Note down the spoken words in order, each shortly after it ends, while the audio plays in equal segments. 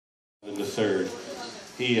the third.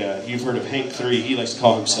 You've heard of Hank 3. He likes to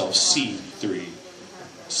call himself C3.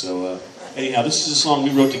 So anyhow, this is a song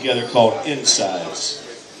we wrote together called Insides.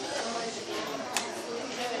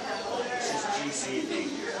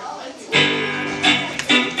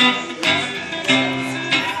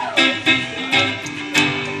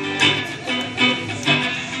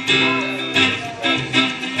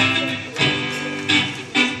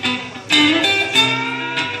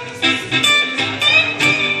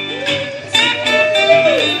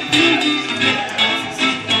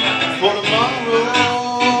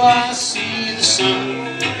 I see the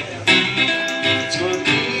sun. It's gonna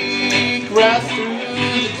peek right through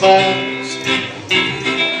the clouds.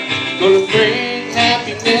 Gonna bring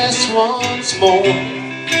happiness once more.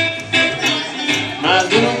 My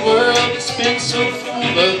little world has been so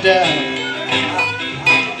full of doubt.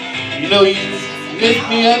 You know you lift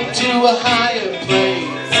me up to a higher plane.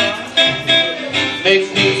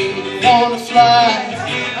 Make me wanna fly.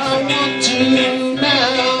 I want to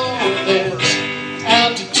now. There's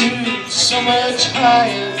altitude so much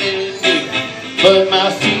higher than me, but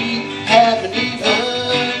my feet haven't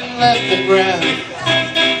even left the ground.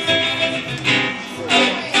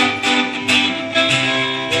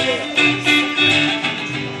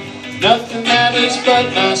 Nothing matters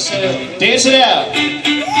but myself. Dance it out.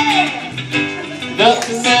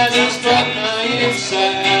 Nothing matters but my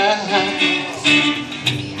inside.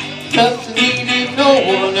 Nothing needed, no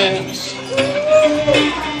one else.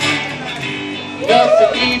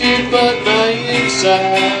 Nothing needed but my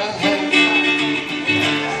inside.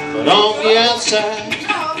 But on the outside,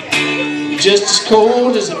 just as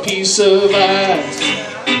cold as a piece of ice.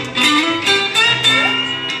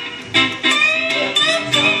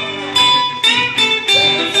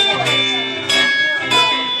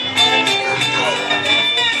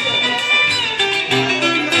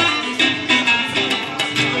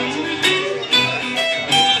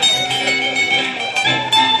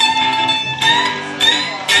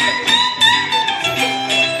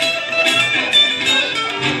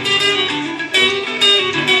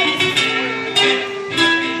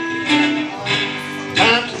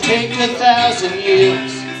 Take 1,000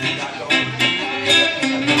 years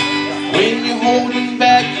when you're holding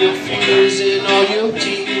back your fears and all your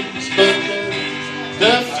tears, but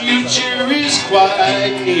the future is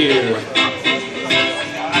quite near.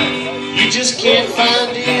 You just can't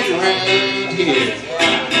find it around here.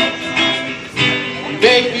 You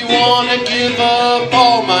make me wanna give up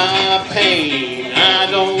all my pain. I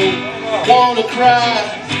don't wanna cry,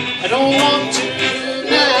 I don't want to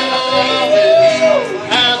now.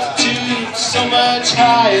 So much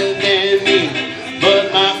higher than me,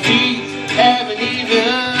 but my feet haven't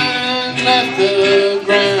even left the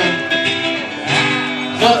ground.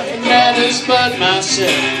 Nothing matters but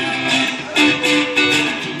myself.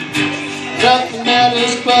 Nothing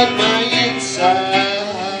matters but my inside.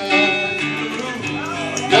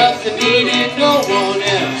 Nothing needed, no one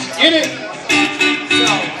else. Get it?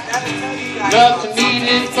 Nothing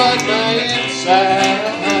needed but my inside.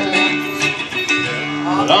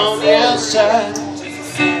 But on the outside,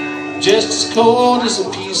 just as cold as a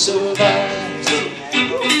piece of ice.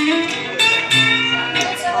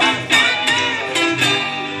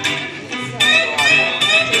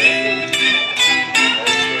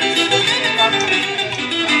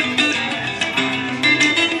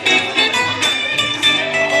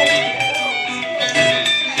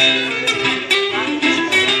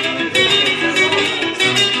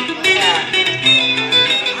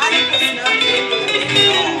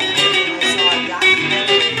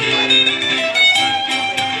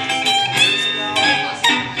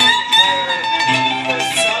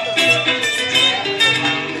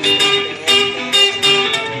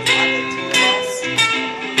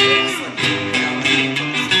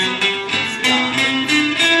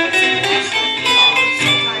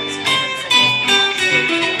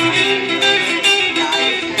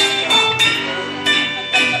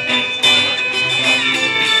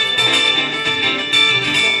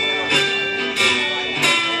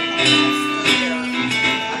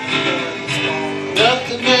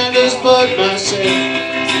 Nothing matters but myself.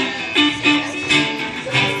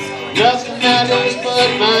 Nothing matters but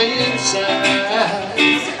my inside.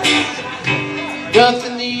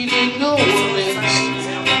 Nothing needed, no one else.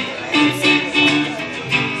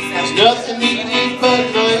 There's nothing needed but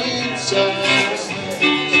my inside.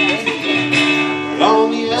 But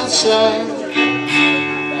on the outside,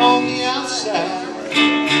 on the outside,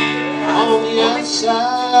 on the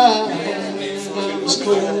outside, I'm as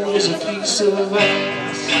cold as a piece of ice.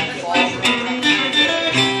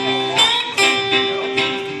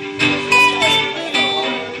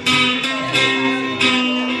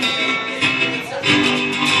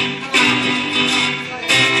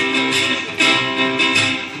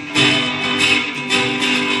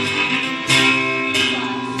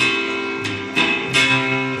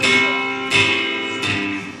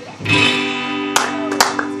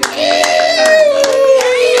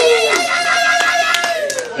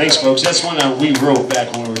 Thanks, folks. That's one we wrote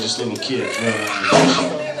back when we were just little kids.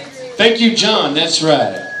 Thank you, John. That's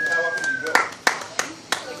right.